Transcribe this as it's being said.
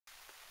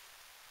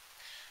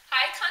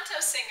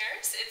Canto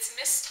singers, it's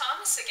Miss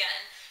Thomas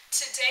again.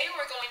 Today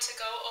we're going to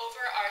go over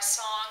our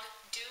song,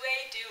 Due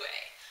Due.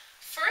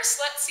 First,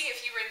 let's see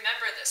if you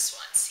remember this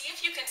one. See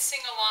if you can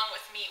sing along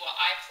with me while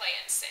I play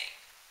and sing.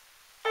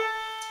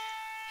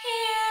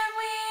 Here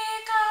we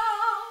go.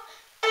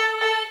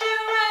 Due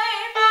due,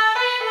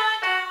 barima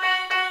due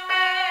due.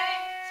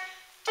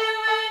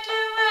 Due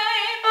due,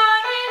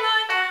 barima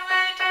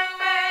due due.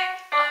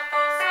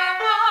 Apo fra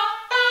ba,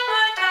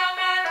 ama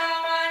dawa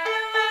dawa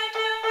due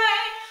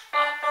due.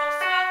 Apo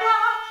fra ba,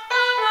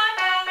 ama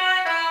dawa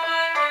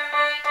dawa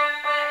due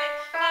due.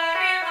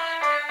 Barima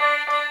due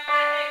due,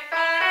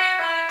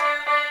 barima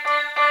due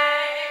due.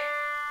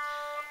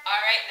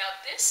 Alright, now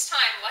this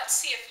time let's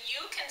see if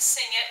you can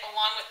sing it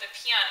along with the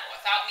piano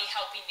without me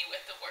helping you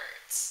with the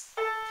words.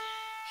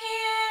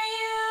 Here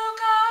you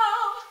go.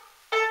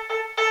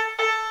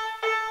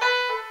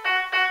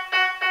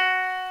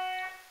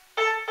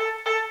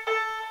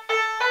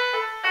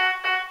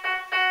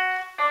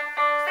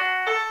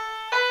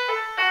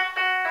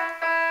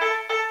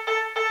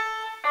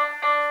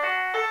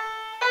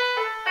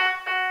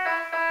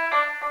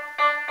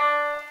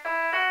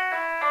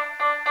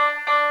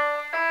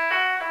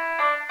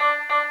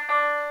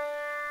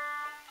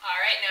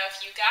 Alright, now if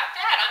you got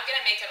that, I'm going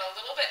to make it a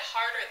little bit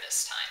harder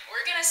this time.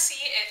 We're going to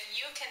see if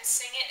you can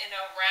sing it in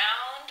a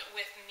round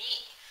with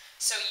me.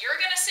 So you're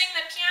going to sing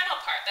the piano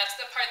part, that's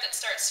the part that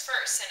starts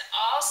first, and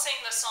I'll sing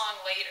the song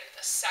later,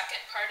 the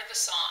second part of the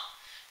song.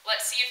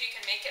 Let's see if you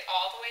can make it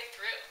all the way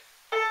through.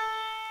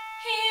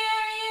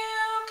 Here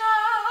you go.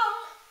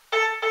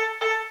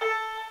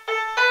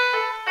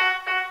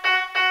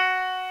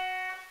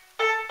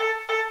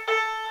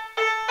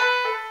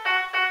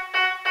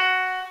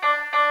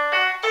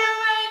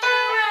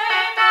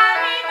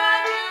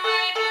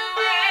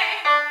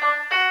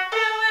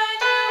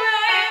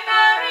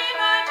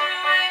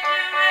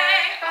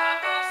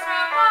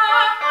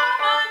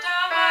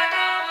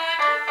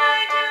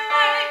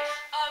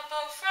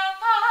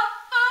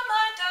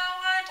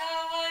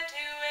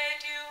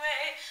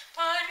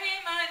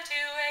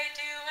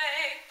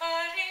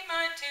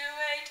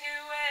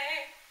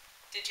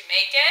 Did you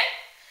make it?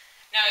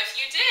 Now if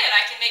you did,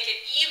 I can make it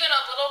even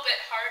a little bit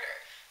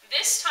harder.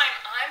 This time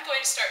I'm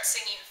going to start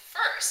singing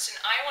first, and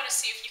I want to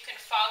see if you can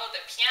follow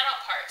the piano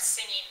part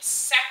singing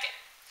second.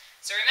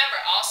 So remember,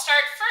 I'll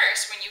start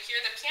first. When you hear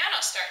the piano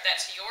start,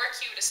 that's your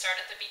cue to start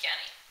at the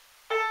beginning.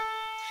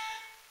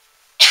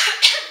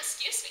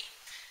 Excuse me.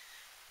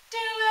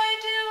 Due,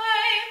 due,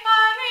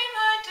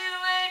 barima, due,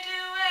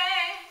 due.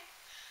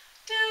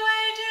 Due,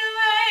 due,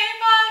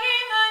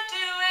 barima,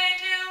 due,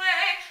 due.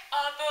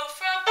 Abo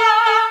fra ba,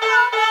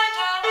 ama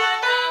dawa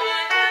dawa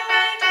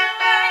due,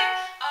 due.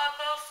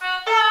 Abo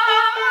fra ba,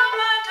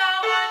 ama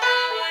dawa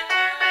dawa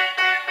due,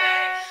 due.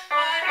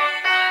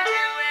 Barima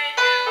due,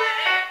 due.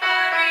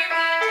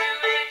 Barima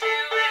due,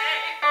 due.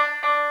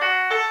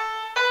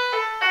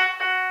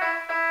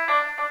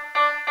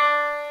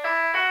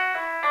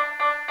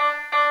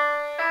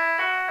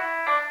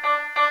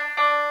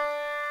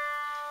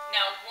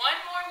 Now, one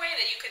more way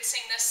that you could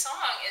sing this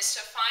song is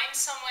to find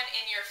someone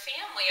in your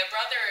family, a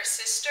brother or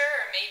sister,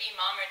 or maybe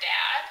mom or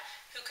dad,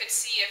 who could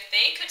see if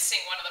they could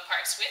sing one of the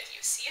parts with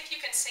you. See if you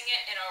can sing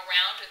it in a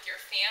round with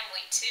your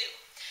family, too.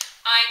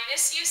 I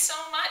miss you so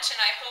much, and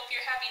I hope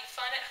you're having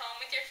fun at home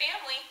with your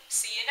family.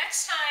 See you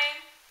next time.